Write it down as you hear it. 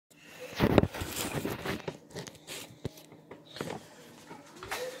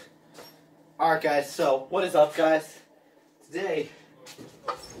Alright guys, so what is up guys? Today,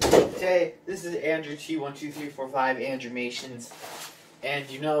 this is AndrewT12345, Andrew Mations, and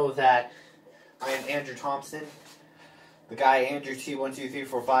you know that I am Andrew Thompson, the guy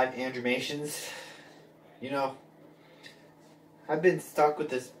AndrewT12345, Andrew Mations. You know, I've been stuck with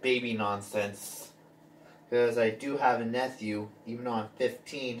this baby nonsense, because I do have a nephew, even though I'm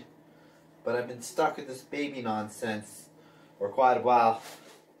 15, but I've been stuck with this baby nonsense for quite a while.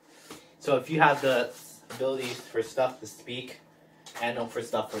 So if you have the abilities for stuff to speak, and no for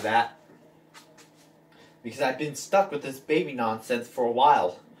stuff for that, because I've been stuck with this baby nonsense for a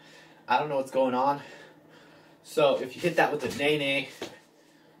while. I don't know what's going on. So if you hit that with a nay,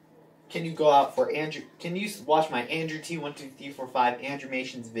 can you go out for Andrew? Can you watch my AndrewT12345 Andrew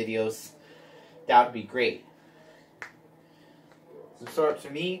Mations videos? That would be great. So sorry to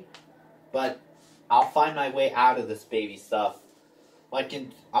me, but I'll find my way out of this baby stuff.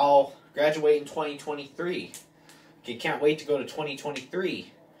 I'll graduate in 2023. Okay, can't wait to go to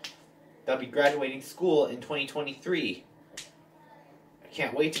 2023. I'll be graduating school in 2023. I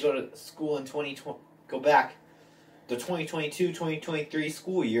can't wait to go to school in go back the 2022-2023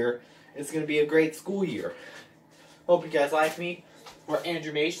 school year. It's going to be a great school year. Hope you guys like me. We're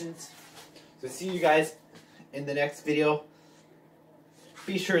Andrew Mations. So see you guys in the next video.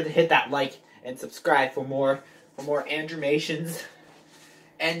 Be sure to hit that like and subscribe for more Andrew Mations.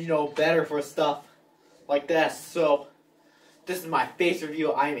 And you know, better for stuff like this. So this is my face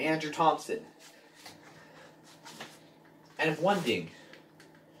review. I'm Andrew Thompson. And one thing.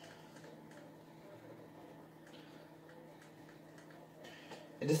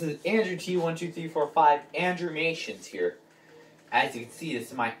 And this is AndrewT12345 Andrew Mations here. As you can see,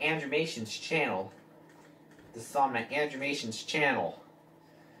 this is my Andrew Mations channel. This is on my Andrew Mations channel.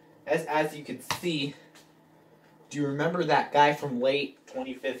 As you can see, do you remember that guy from late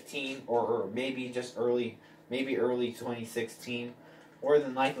 2015 or maybe just early 2016? More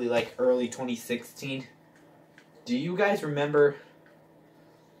than likely like early 2016. Do you guys remember?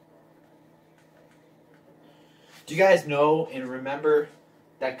 Do you guys know and remember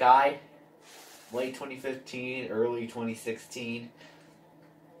that guy? Late 2015, early 2016.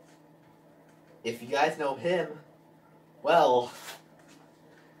 If you guys know him, well,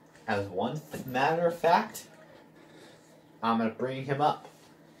 as one matter of fact, I'm going to bring him up.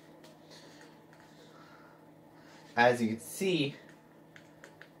 As you can see,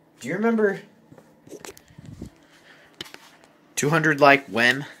 do you remember 200 like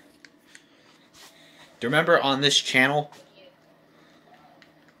when? Do you remember on this channel?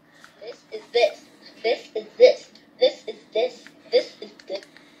 This is this. This is this. This is this. This is this.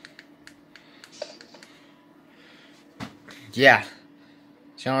 Yeah.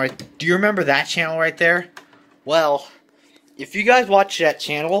 Channel right. Do you remember that channel right there? Well, if you guys watch that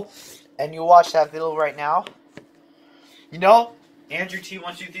channel and you watch that video right now, you know,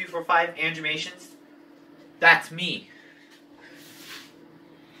 AndrewT12345 Andrew Mations, that's me.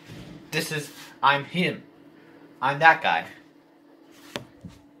 I'm him. I'm that guy.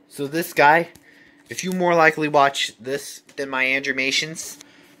 So this guy, if you more likely watch this than my Andrew Mations,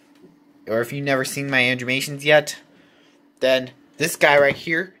 or if you've never seen my Andrew Mations yet, then this guy right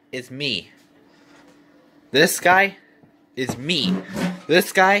here is me. This guy is me.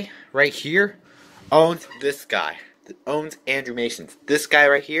 This guy right here owns this guy. Owns Andrew Mations. This guy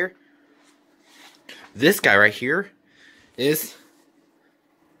right here is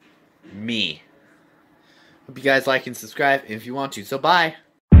me. Hope you guys like and subscribe if you want to. So bye.